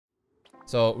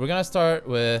So we're gonna start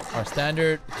with our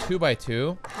standard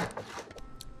 2x2,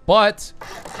 but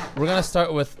we're gonna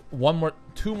start with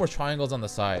two more triangles on the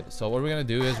side. So what we're gonna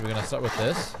do is we're gonna start with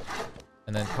this,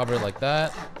 and then cover it like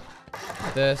that,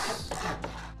 like this,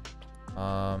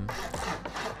 like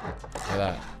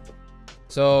that.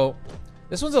 So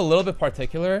this one's a little bit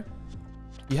particular.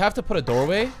 You have to put a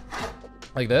doorway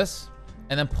like this,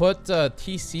 and then put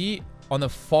TC on the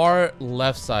far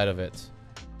left side of it.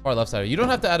 Far left side. You don't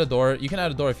have to add a door. You can add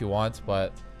a door if you want,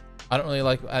 but I don't really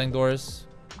like adding doors.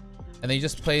 And then you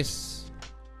just place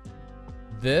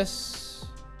this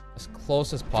as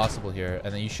close as possible here,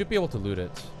 and then you should be able to loot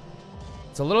it.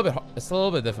 It's a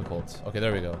little bit difficult. Okay,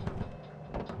 there we go.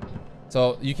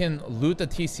 So you can loot the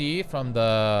TC from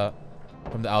the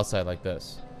outside like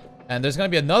this. And there's gonna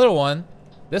be another one.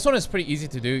 This one is pretty easy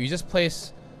to do. You just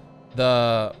place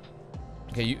the...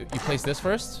 Okay, you place this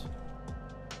first.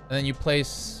 And then you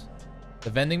place the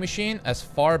vending machine as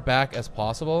far back as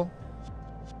possible.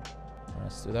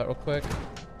 Let's do that real quick.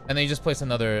 And then you just place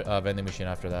another vending machine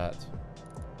after that.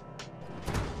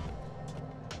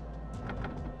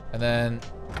 And then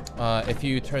if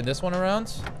you turn this one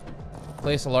around,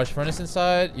 place a large furnace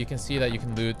inside, you can see that you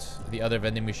can loot the other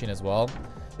vending machine as well.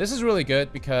 This is really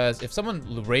good because if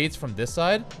someone raids from this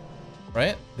side,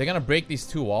 right, they're gonna break these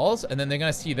two walls, and then they're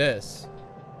gonna see this,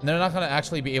 and they're not gonna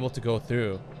actually be able to go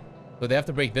through. So they have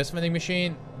to break this vending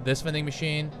machine,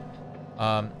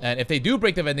 and if they do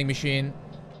break the vending machine,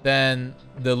 then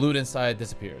the loot inside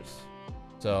disappears.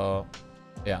 So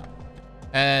yeah.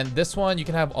 And this one, you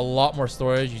can have a lot more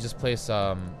storage. You just place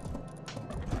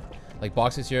like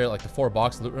boxes here, like the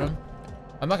 4-box loot room.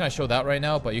 I'm not gonna show that right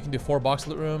now, but you can do 4-box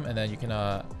loot room, and then you can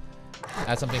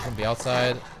add something from the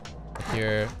outside, like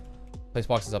here, place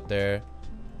boxes up there,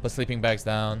 put sleeping bags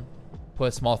down,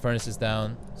 put small furnaces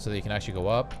down so that you can actually go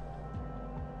up.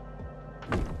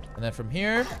 And then from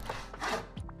here,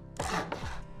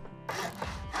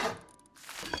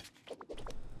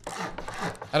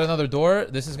 add another door.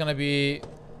 This is gonna be...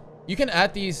 You can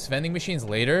add these vending machines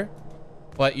later,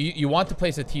 but you want to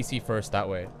place a TC first that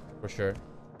way, for sure.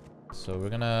 So we're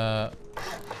gonna...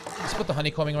 Let's put the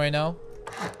honeycombing right now.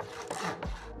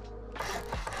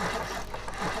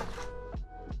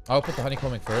 I'll put the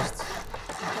honeycombing first.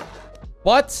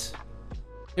 But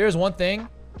here's one thing.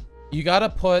 You gotta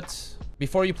put...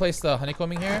 Before you place the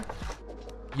honeycombing here,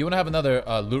 you want to have another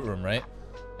loot room, right?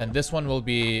 And this one will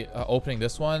be opening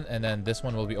this one, and then this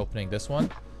one will be opening this one.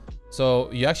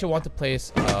 So you actually want to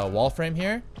place a wall frame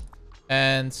here.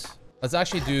 And let's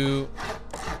actually do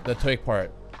the twig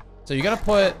part. So you're gonna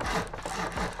put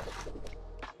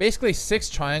basically 6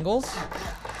 triangles.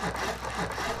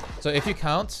 So if you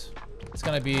count, it's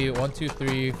gonna be 1, 2,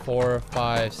 3, 4,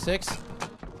 5, 6,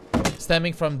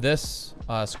 stemming from this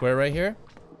square right here.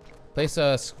 Place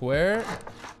a square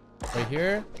right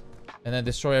here, and then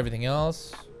destroy everything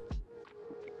else.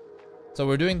 So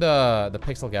we're doing the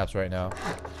pixel gaps right now,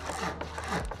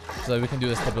 so that we can do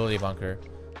the stability bunker.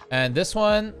 And this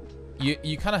one,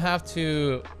 you kind of have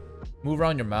to move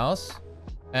around your mouse,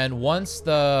 and once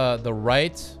the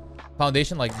right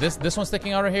foundation, like this one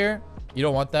sticking out right here, you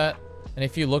don't want that. And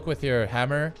if you look with your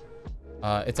hammer,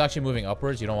 it's actually moving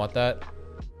upwards. You don't want that.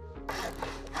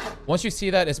 Once you see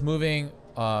that it's moving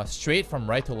straight from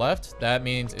right to left, that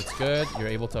means it's good. You're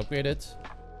able to upgrade it.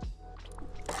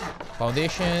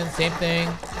 Foundation, same thing,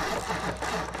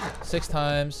 6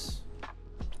 times,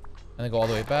 and then go all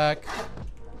the way back.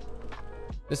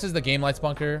 This is the GameLightz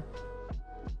bunker.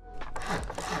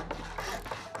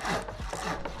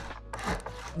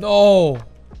 No,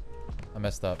 I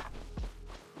messed up.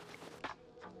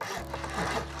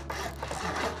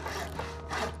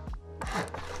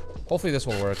 Hopefully this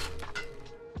will work.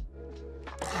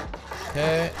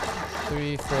 Okay,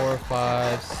 3, 4,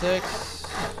 5, 6.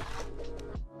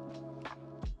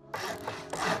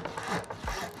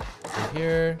 Right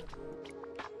here.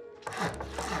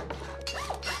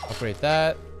 Upgrade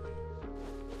that.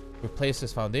 Replace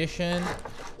this foundation.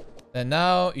 And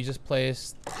now you just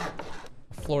place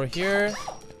a floor here.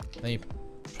 Then you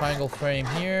triangle frame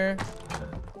here.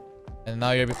 And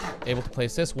now you're able to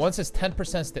place this. Once it's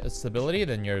 10% stability,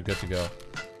 then you're good to go.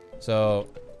 So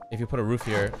if you put a roof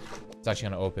here, it's actually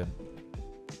going to open.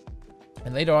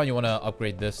 And later on, you want to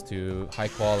upgrade this to high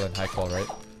qual and high qual, right?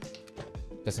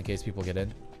 Just in case people get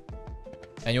in.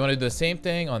 And you want to do the same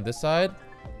thing on this side.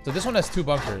 So this one has 2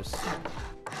 bunkers.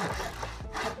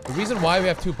 The reason why we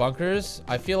have 2 bunkers,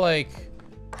 I feel like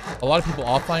a lot of people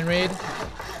offline raid,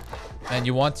 and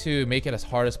you want to make it as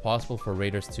hard as possible for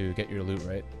raiders to get your loot,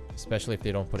 right? Especially if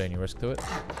they don't put any risk to it.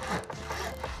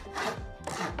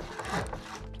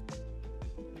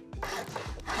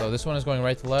 So this one is going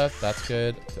right to left. That's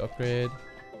good to upgrade.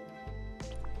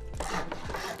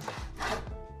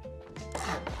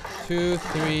 2,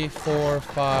 3, 4,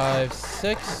 5,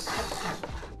 6.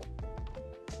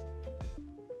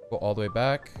 Go all the way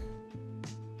back.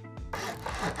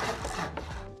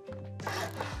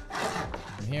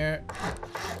 From here.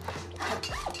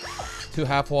 2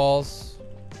 half walls.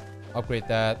 Upgrade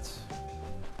that.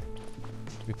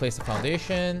 Replace the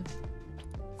foundation.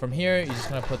 From here, you're just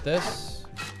gonna put this.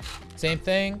 Same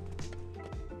thing.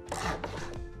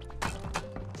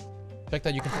 Check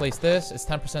that you can place this. It's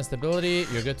 10% stability.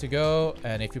 You're good to go.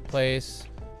 And if you place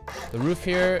the roof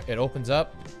here, it opens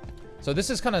up. So this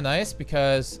is kind of nice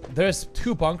because there's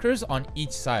 2 bunkers on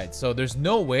each side. So there's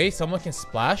no way someone can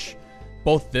splash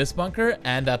both this bunker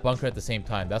and that bunker at the same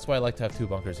time. That's why I like to have 2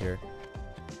 bunkers here.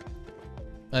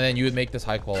 And then you would make this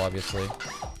high qual, obviously.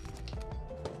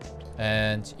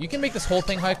 And you can make this whole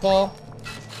thing high qual.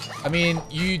 I mean,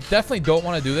 you definitely don't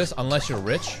want to do this unless you're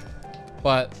rich.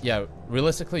 But yeah,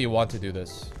 realistically, you want to do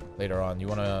this later on. You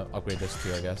want to upgrade this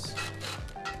too, I guess.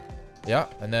 Yeah,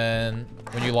 and then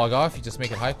when you log off, you just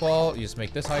make it high qual. You just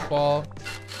make this high qual.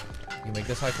 You can make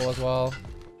this high qual as well.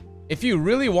 If you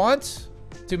really want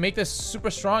to make this super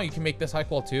strong, you can make this high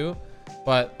qual too.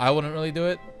 But I wouldn't really do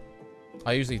it.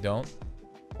 I usually don't.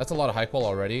 That's a lot of high qual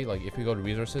already. Like if you go to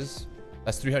resources,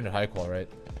 that's 300 high qual, right?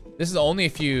 This is only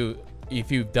if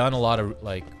you've done a lot of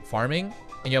like farming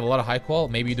and you have a lot of high qual.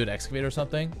 Maybe you do an excavator or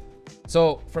something.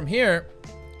 So from here,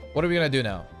 what are we gonna do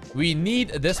now? We need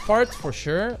this part for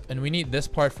sure, and we need this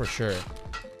part for sure,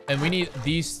 and we need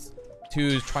these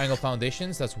 2 triangle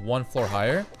foundations that's 1 floor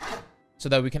higher, so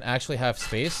that we can actually have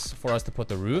space for us to put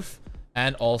the roof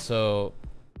and also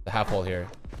the half wall here.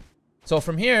 So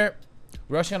from here,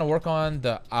 we're actually gonna work on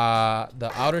the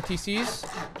outer TCs.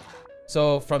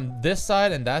 So from this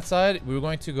side and that side, we're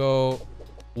going to go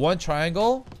 1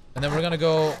 triangle, and then we're gonna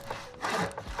go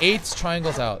 8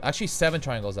 triangles out. Actually 7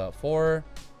 triangles out. 4,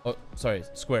 oh sorry,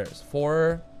 squares.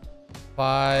 4,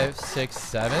 5, 6,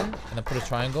 7, and then put a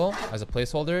triangle as a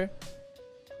placeholder.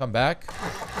 Come back.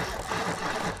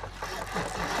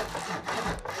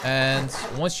 And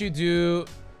once you do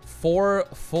 4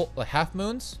 full half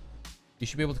moons, you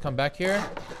should be able to come back here,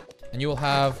 and you will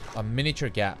have a miniature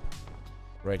gap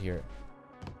right here.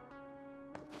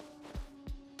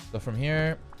 So from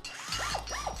here,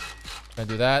 gonna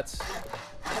do that,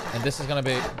 and this is gonna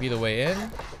be the way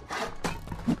in.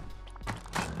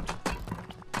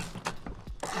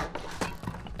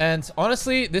 And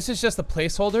honestly, this is just a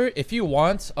placeholder. If you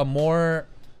want a more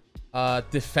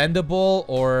defendable,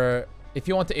 or if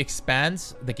you want to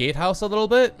expand the gatehouse a little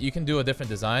bit, you can do a different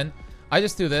design. I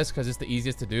just do this because it's the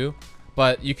easiest to do,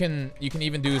 but you can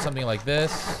even do something like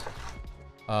this.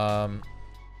 A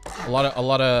lot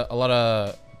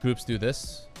of groups do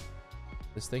this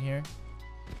thing here,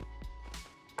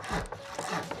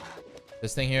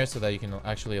 so that you can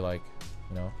actually, like,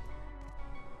 you know,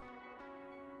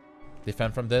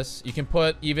 defend from this. You can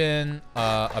put even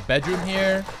a bedroom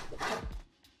here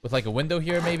with like a window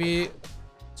here, maybe.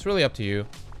 It's really up to you.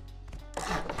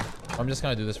 I'm just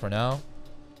gonna do this for now.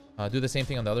 Do the same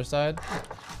thing on the other side.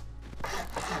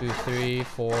 2, 3,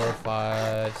 4,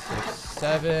 5, 6,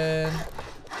 7.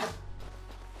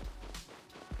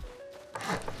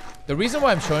 The reason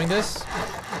why I'm showing this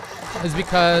is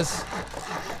because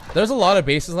there's a lot of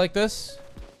bases like this,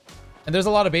 and there's a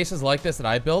lot of bases like this that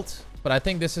I built, but I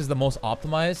think this is the most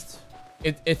optimized.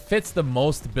 It fits the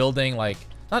most building, like,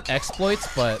 not exploits,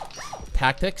 but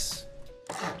tactics.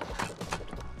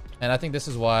 And I think this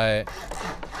is why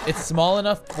it's small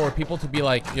enough for people to be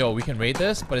like, yo, we can raid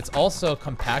this, but it's also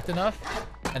compact enough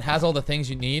and has all the things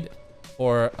you need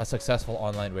for a successful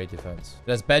online raid defense.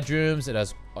 It has bedrooms, it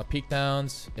has peak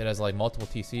downs, it has like multiple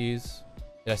TCs,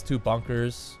 it has 2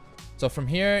 bunkers. So from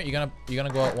here, you're gonna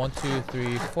go out 1, 2,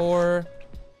 3, 4,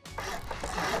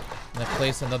 and then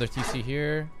place another TC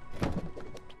here.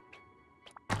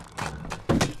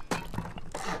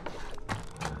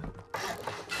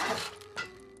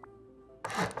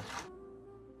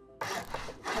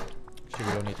 Actually,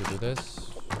 we don't need to do this.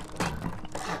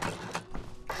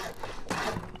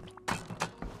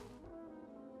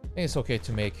 I think it's okay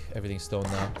to make everything stone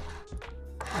now.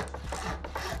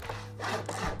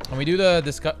 And we do the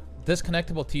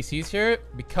disconnectable TCs here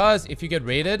because if you get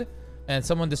raided and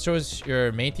someone destroys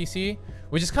your main TC,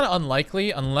 which is kind of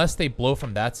unlikely unless they blow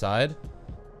from that side.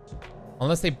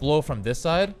 Unless they blow from this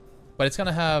side. But it's going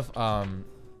to have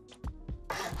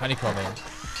honeycombing.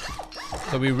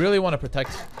 So we really want to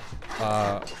protect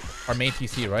our main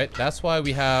TC, right? That's why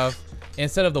we have,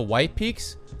 instead of the white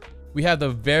peaks, we have the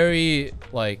very,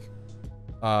 like,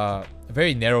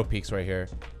 very narrow peaks right here.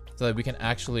 so that we can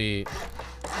actually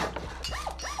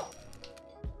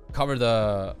cover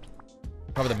the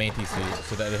main TC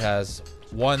so that it has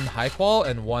one high qual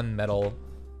and one metal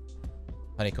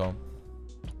honeycomb.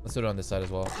 Let's do it on this side as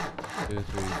well. 2,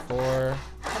 3, 4.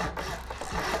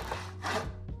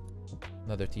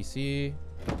 Another TC.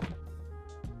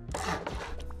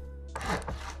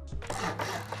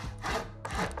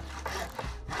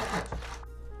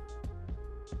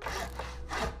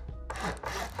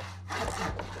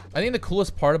 I think the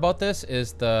coolest part about this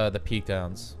is the peak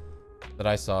downs that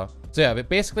I saw. So yeah, but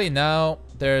basically now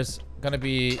there's gonna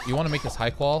be, you want to make this high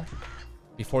qual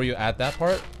before you add that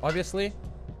part, obviously,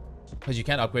 because you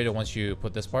can't upgrade it once you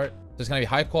put this part. So it's gonna be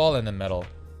high qual and then metal.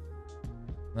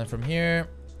 And then from here,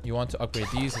 you want to upgrade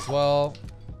these as well.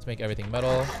 Let's make everything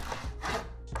metal.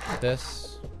 This.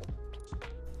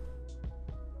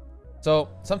 So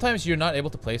sometimes you're not able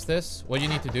to place this. What you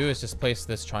need to do is just place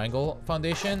this triangle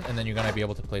foundation, and then you're gonna be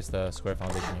able to place the square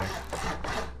foundation here.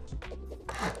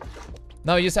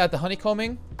 Now you just add the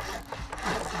honeycombing.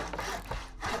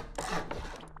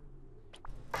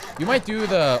 You might do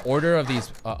the order of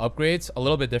these upgrades a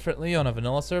little bit differently on a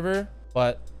vanilla server,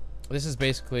 but this is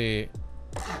basically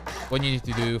what you need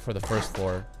to do for the first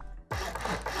floor.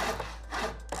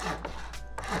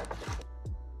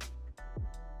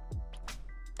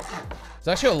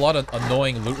 There's actually a lot of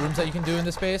annoying loot rooms that you can do in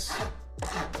this base.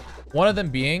 One of them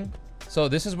being, so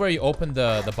this is where you open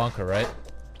the bunker, right?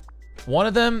 One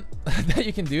of them that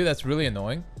you can do that's really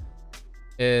annoying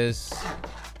is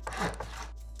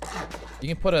you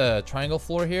can put a triangle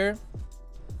floor here,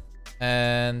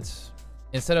 and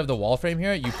instead of the wall frame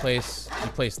here, you place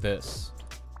this.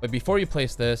 But before you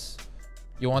place this,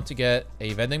 you want to get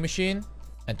a vending machine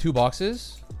and 2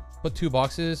 boxes. Put 2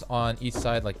 boxes on each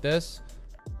side like this,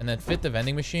 and then fit the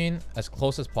vending machine as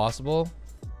close as possible.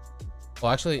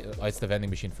 Well, actually, it's the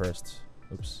vending machine first.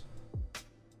 Oops.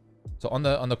 So on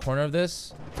the corner of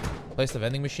this, place the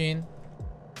vending machine,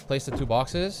 place the 2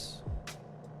 boxes,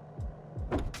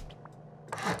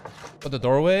 put the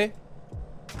doorway,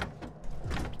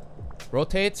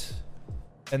 rotate,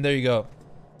 and there you go.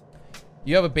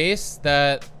 You have a base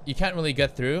that you can't really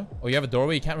get through, or you have a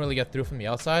doorway you can't really get through from the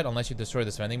outside unless you destroy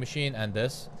this vending machine and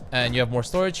this. And you have more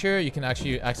storage here. You can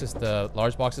actually access the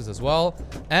large boxes as well.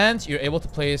 And you're able to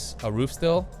place a roof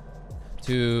still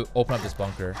to open up this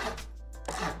bunker.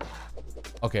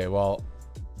 Okay, well,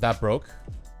 that broke.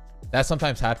 That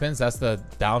sometimes happens. That's the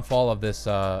downfall of this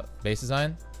base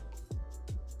design.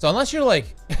 So unless you're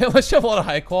like, unless you have a lot of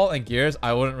high qual and gears,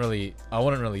 I wouldn't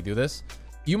really do this.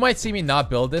 You might see me not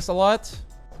build this a lot,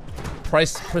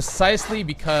 precisely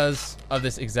because of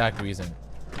this exact reason.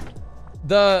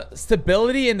 The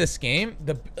stability in this game,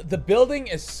 the building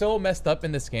is so messed up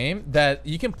in this game that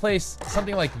you can place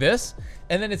something like this,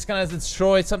 and then it's gonna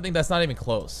destroy something that's not even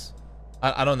close.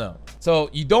 I don't know.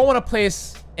 So you don't want to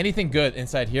place anything good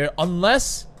inside here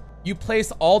unless you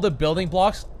place all the building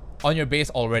blocks on your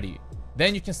base already.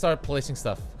 Then you can start placing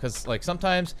stuff, because like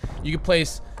sometimes you can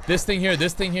place this thing here,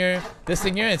 this thing here, this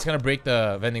thing here, and it's gonna break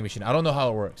the vending machine. I don't know how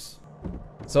it works.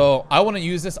 So I want to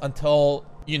use this until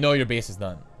you know your base is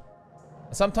done.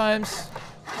 Sometimes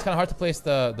it's kind of hard to place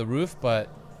the roof, but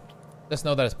just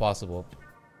know that it's possible.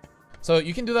 So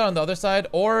you can do that on the other side,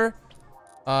 or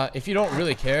if you don't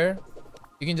really care,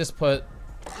 you can just put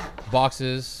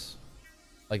boxes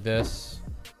like this,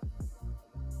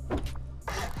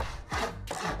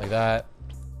 like that,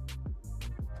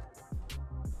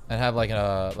 and have like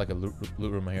a loot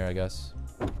room here, I guess.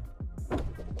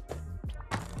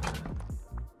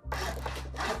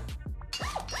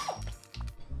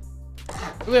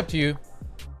 Really up to you.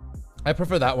 I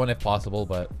prefer that one if possible,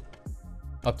 but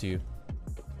up to you.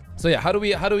 So yeah, how do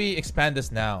we expand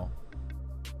this now?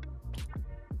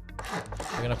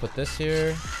 We're gonna put this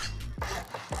here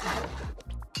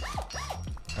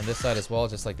on this side as well,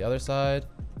 just like the other side.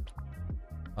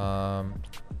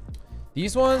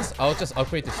 These ones I'll just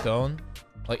upgrade to stone.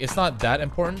 Like, it's not that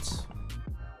important.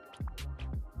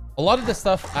 A lot of the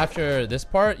stuff after this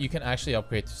part you can actually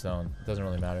upgrade to stone. It doesn't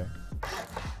really matter.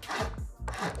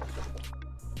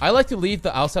 I like to leave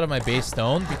the outside of my base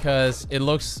stone because it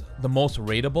looks the most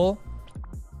raidable.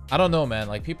 I don't know, man.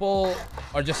 Like, people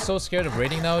are just so scared of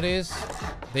raiding nowadays.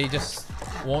 They just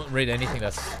won't raid anything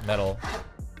that's metal.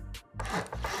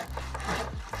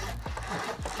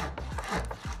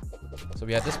 So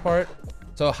we have this part.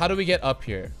 So how do we get up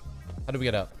here? How do we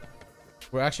get up?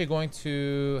 We're actually going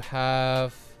to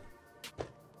have...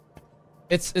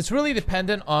 It's really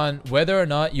dependent on whether or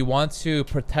not you want to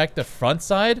protect the front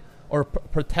side or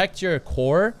protect your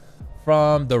core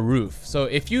from the roof. So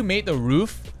if you made the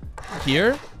roof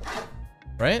here,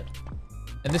 right?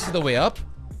 And this is the way up.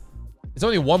 There's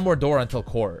only one more door until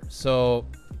core. So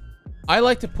I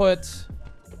like to put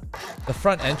the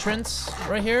front entrance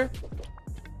right here,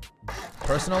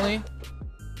 personally,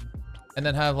 and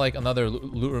then have like another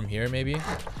loot room here, maybe.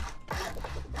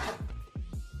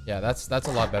 Yeah, that's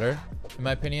a lot better, in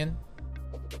my opinion.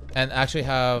 And actually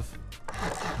have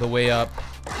the way up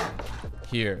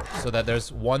here, so that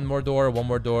there's one more door,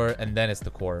 and then it's the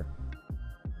core.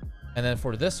 And then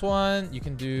for this one, you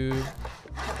can do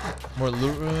more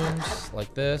loot rooms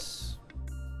like this.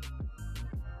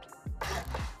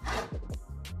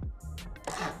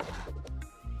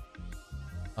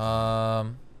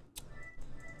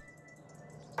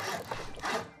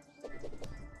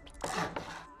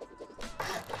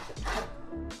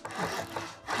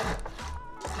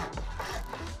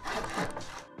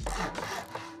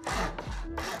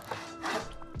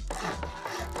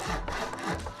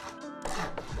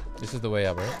 This is the way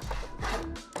up, right?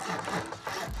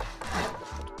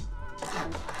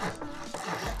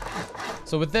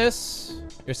 So with this,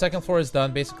 your second floor is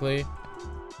done, basically.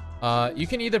 You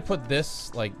can either put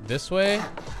this like this way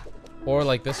or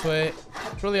like this way.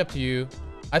 It's really up to you.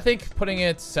 I think putting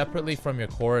it separately from your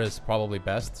core is probably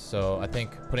best. So I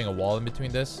think putting a wall in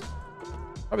between this,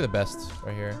 probably the best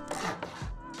right here.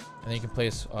 And then you can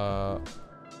place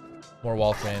more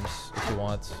wall frames if you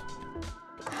want.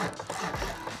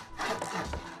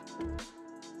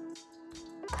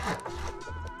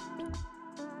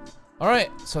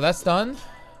 Alright, so that's done.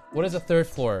 What is the third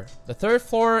floor? The third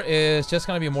floor is just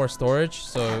gonna be more storage.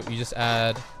 So you just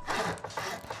add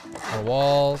more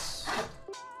walls.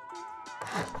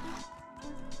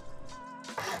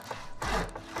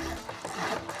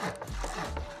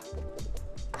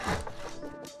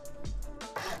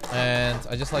 And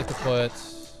I just like to put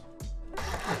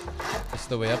this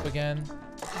the way up again.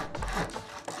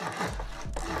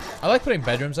 I like putting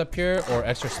bedrooms up here or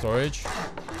extra storage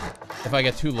if I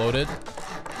get too loaded.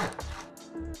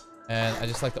 And I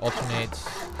just like to alternate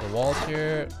the walls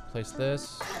here. Place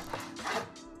this.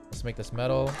 Let's make this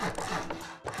metal.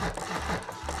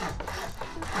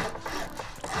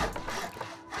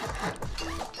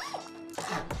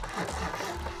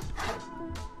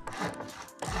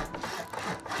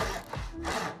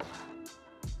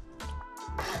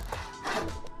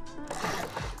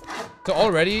 So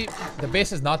already, the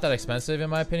base is not that expensive in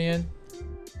my opinion.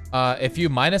 If you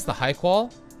minus the high qual,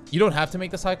 you don't have to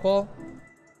make this high qual.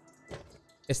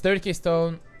 It's 30k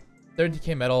stone,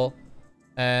 30k metal,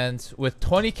 and with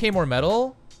 20k more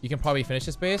metal, you can probably finish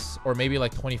this base, or maybe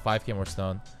like 25k more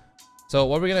stone. So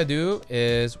what we're gonna do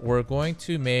is we're going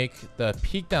to make the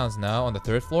peak downs now on the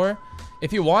third floor.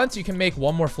 If you want, you can make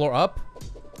one more floor up.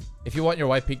 If you want your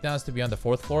white peak downs to be on the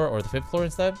fourth floor or the fifth floor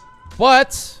instead.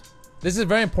 But this is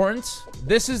very important.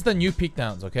 This is the new peak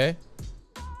downs, okay?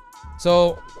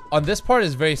 So on this part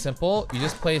is very simple. You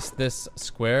just place this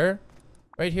square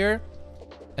right here.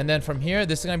 And then from here,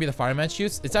 this is going to be the fireman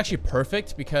chutes. It's actually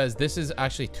perfect because this is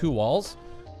actually 2 walls.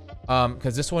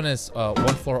 Because this one is 1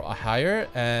 floor higher.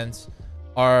 And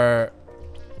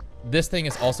this thing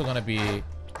is also going to be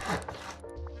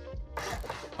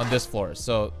on this floor.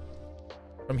 So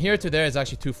from here to there is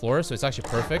actually 2 floors. So it's actually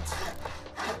perfect.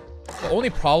 The only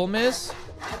problem is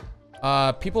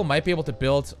people might be able to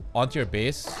build onto your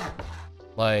base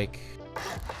like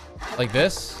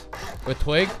this with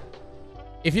twig.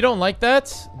 If you don't like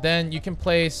that, then you can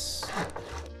place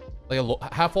like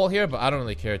a half wall here, but I don't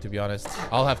really care, to be honest.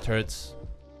 I'll have turrets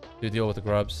to deal with the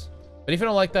grubs. But if you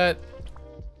don't like that,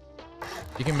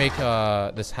 you can make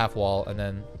this half wall and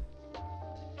then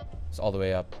it's all the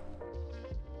way up.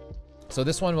 So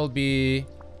this one will be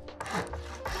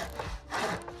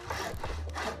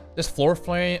just floor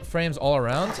frames all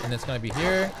around, and it's gonna be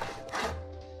here.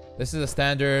 This is a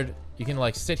standard. You can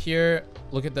like sit here,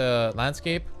 look at the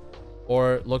landscape,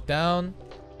 or look down,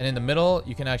 and in the middle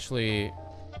you can actually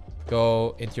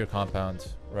go into your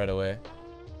compound right away.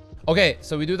 Okay,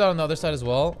 so we do that on the other side as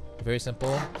well. Very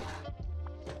simple.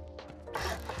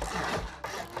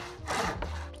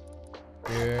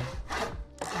 Here.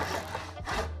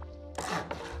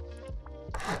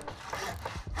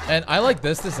 And I like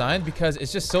this design because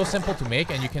it's just so simple to make,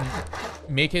 and you can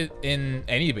make it in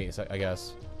any base, I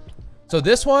guess. So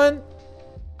this one,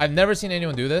 I've never seen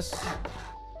anyone do this.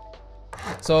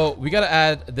 So we gotta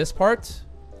add this part,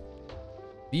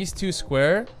 these 2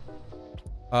 square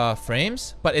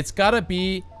frames, but it's gotta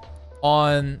be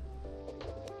on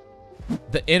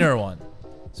the inner one.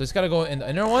 So it's gotta go in the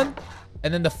inner one,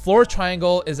 and then the floor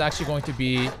triangle is actually going to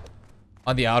be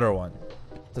on the outer one.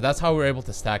 So that's how we're able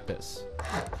to stack this.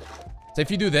 So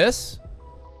if you do this,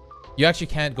 you actually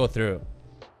can't go through.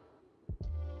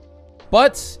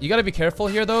 But you gotta be careful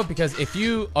here though, because if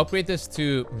you upgrade this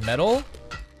to metal,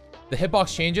 the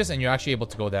hitbox changes and you're actually able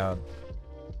to go down.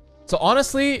 So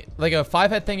honestly, like a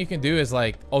 5-head thing you can do is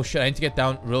like, oh shit, I need to get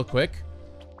down real quick.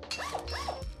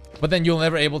 But then you'll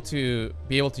never be able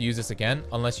to use this again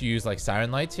unless you use like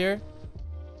siren lights here.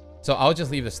 So I'll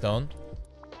just leave the stone.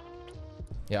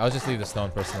 Yeah, I'll just leave the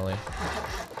stone personally.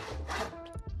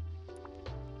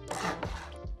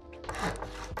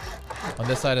 On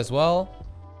this side as well.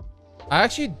 I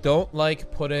actually don't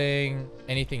like putting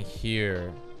anything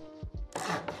here.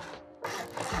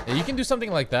 Yeah, you can do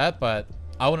something like that, but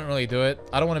I wouldn't really do it.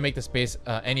 I don't want to make the space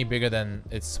any bigger than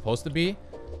it's supposed to be.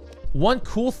 One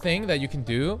cool thing that you can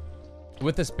do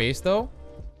with the space though.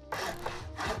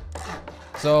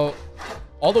 So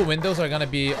all the windows are going to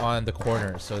be on the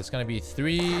corners. So it's going to be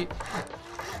 3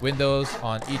 windows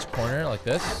on each corner like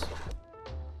this.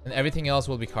 And everything else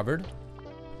will be covered.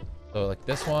 So like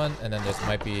this one, and then this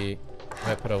might be, I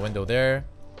might put a window there.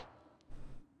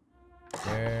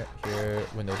 There, here,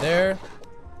 window there.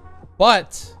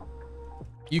 But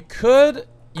you could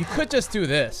just do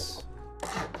this.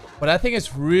 But I think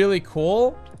it's really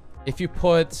cool if you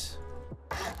put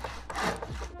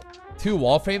 2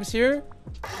 wall frames here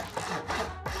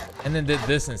and then did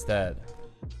this instead.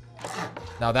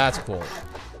 Now that's cool.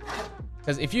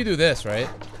 Because if you do this, right?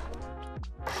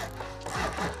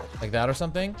 Like that or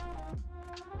something.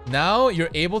 Now you're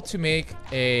able to make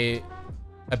a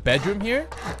bedroom here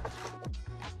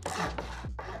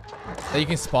that you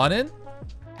can spawn in.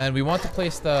 And we want to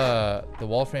place the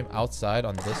wall frame outside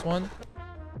on this one.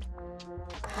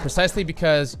 Precisely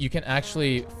because you can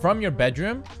actually, from your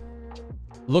bedroom,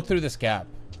 look through this gap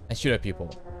and shoot at people.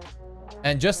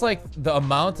 And just like the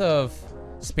amount of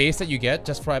space that you get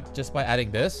just by adding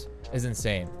this is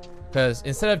insane. Because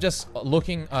instead of just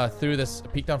looking through this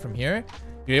peek down from here,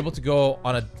 you're able to go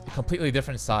on a completely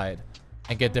different side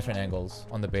and get different angles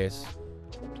on the base.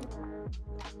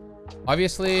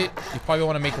 Obviously, you probably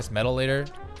want to make this metal later.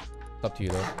 It's up to you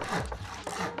though.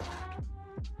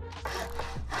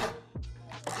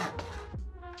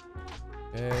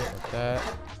 Okay, like that.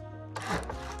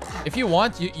 If you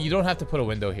want, you don't have to put a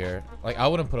window here. Like, I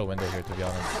wouldn't put a window here, to be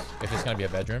honest, if it's gonna be a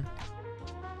bedroom.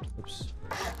 Oops.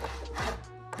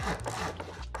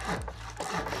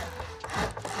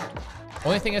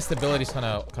 Only thing is stability is kind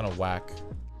of whack.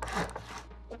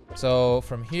 So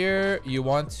from here, you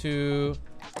want to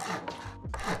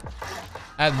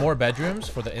add more bedrooms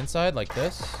for the inside, like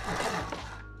this.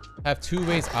 Have 2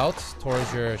 ways out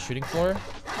towards your shooting floor.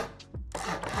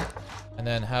 And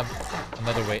then have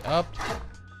another way up.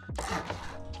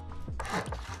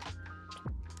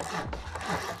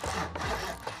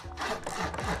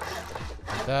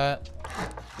 Like that.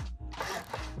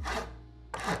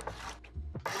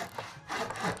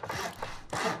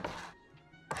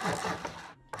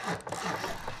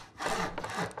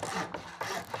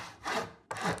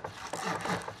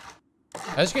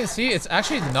 As you can see, it's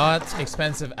actually not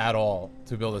expensive at all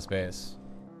to build this base.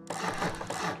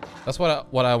 That's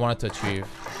what I wanted to achieve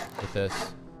with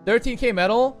this. 13k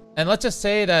metal, and let's just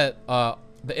say that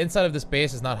the inside of this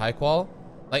base is not high qual.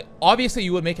 Like, obviously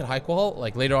you would make it high qual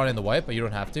like later on in the wipe, but you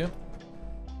don't have to.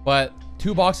 But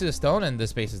 2 boxes of stone and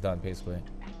this base is done basically.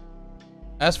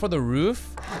 As for the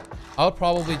roof, I would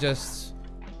probably just,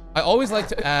 I always like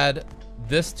to add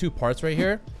this 2 parts right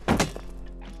here.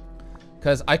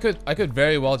 Because I could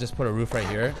very well just put a roof right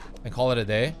here and call it a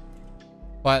day.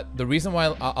 But the reason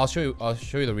why, I'll show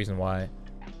you the reason why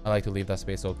I like to leave that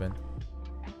space open.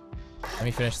 Let me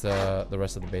finish the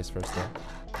rest of the base first though.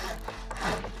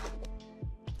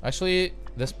 Actually,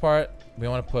 this part, we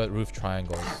want to put roof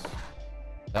triangles.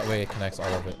 That way it connects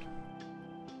all of it.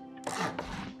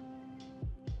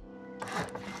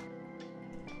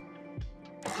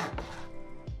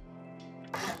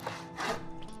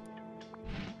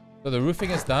 So the roofing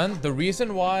is done. The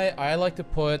reason why I like to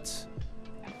put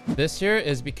this here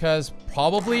is because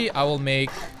probably I will make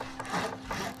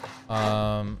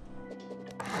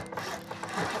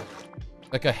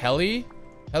like a heli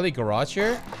garage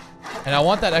here, and I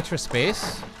want that extra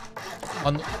space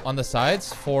on the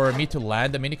sides for me to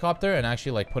land the minicopter and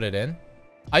actually like put it in.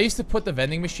 I used to put the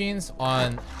vending machines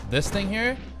on this thing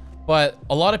here, but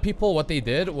a lot of people, what they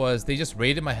did was they just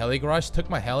raided my heli garage,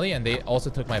 took my heli, and they also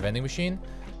took my vending machine.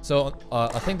 So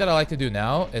a thing that I like to do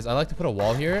now is I like to put a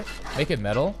wall here, make it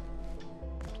metal.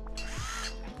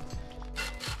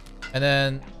 And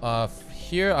then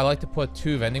here I like to put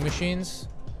 2 vending machines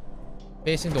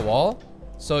facing the wall.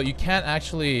 So you can't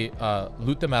actually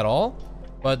loot them at all.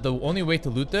 But the only way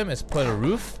to loot them is put a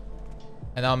roof.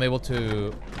 And now I'm able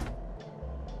to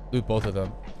loot both of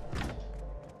them.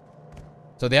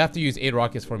 So they have to use 8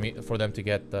 rockets for them to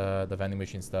get the vending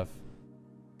machine stuff.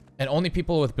 And only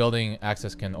people with building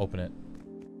access can open it.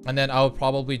 And then I would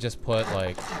probably just put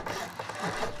like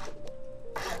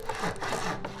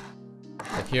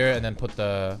here, and then put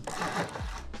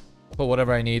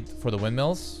whatever I need for the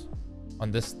windmills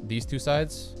on these 2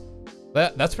 sides.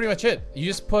 That's pretty much it. You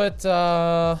just put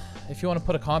if you want to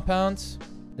put a compound,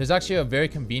 there's actually a very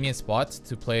convenient spot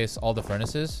to place all the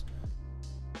furnaces.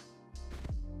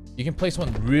 You can place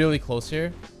one really close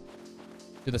here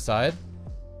to the side.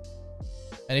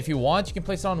 And if you want, you can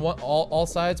place it on all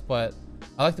sides, but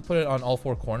I like to put it on all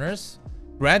 4 corners.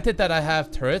 Granted that I have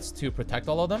turrets to protect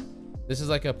all of them. This is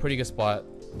like a pretty good spot.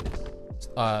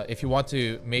 If you want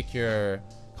to make your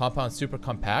compound super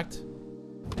compact,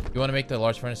 you want to make the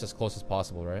large furnace as close as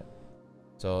possible, right?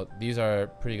 So these are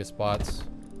pretty good spots.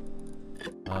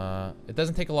 It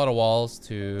doesn't take a lot of walls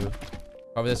to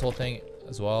cover this whole thing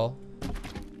as well.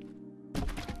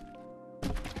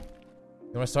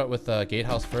 You want to start with the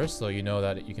gatehouse first, so you know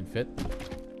that you can fit.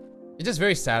 It's just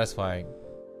very satisfying,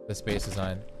 the space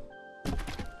design.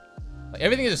 Like,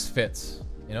 everything just fits,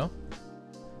 you know?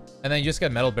 And then you just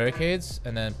get metal barricades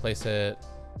and then place it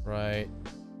right.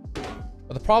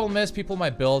 But the problem is people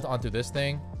might build onto this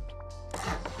thing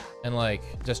and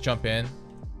like just jump in.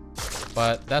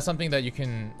 But that's something that you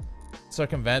can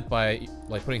circumvent by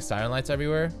like putting siren lights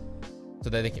everywhere so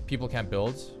that people can't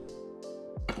build.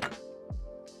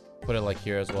 Put it like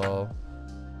here as well,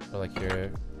 or like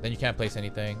here. Then you can't place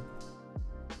anything.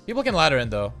 People can ladder in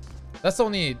though. That's the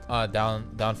only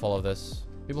downfall of this.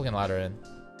 People can ladder in,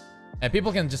 and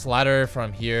people can just ladder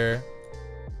from here.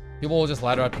 People will just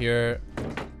ladder up here,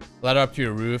 ladder up to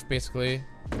your roof, basically.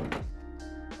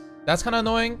 That's kind of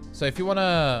annoying. So if you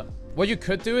wanna, what you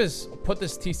could do is put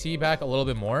this TC back a little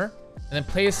bit more, and then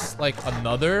place like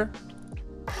another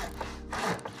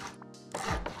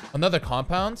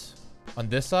compound on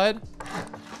this side,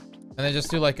 and then just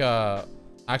do like a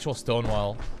actual stone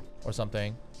wall or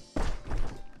something,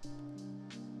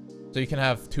 so you can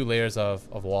have 2 layers of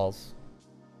walls.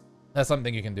 That's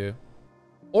something you can do.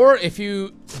 Or if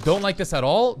you don't like this at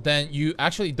all, then you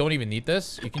actually don't even need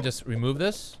this. You can just remove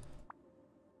this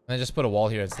and then just put a wall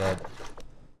here instead.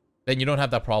 Then you don't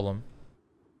have that problem.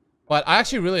 But I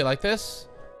actually really like this.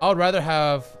 I would rather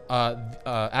have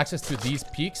access to these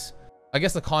peaks. I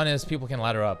guess the con is people can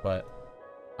ladder up, but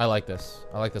I like this.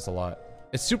 I like this a lot.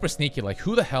 It's super sneaky. Like,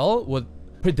 who the hell would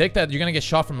predict that you're gonna get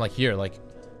shot from like here? Like,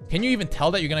 can you even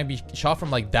tell that you're gonna be shot from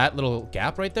like that little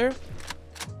gap right there?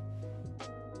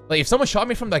 Like, if someone shot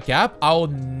me from that gap, I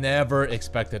would never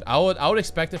expect it. I would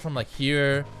expect it from like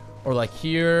here, or like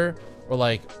here, or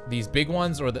like these big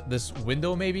ones, or this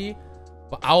window maybe.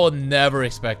 But I would never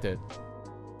expect it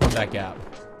from that gap.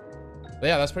 But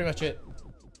yeah, that's pretty much it.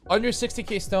 Under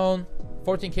 60k stone,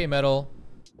 14k metal.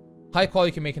 High quality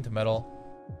you can make into metal.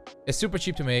 It's super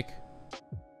cheap to make.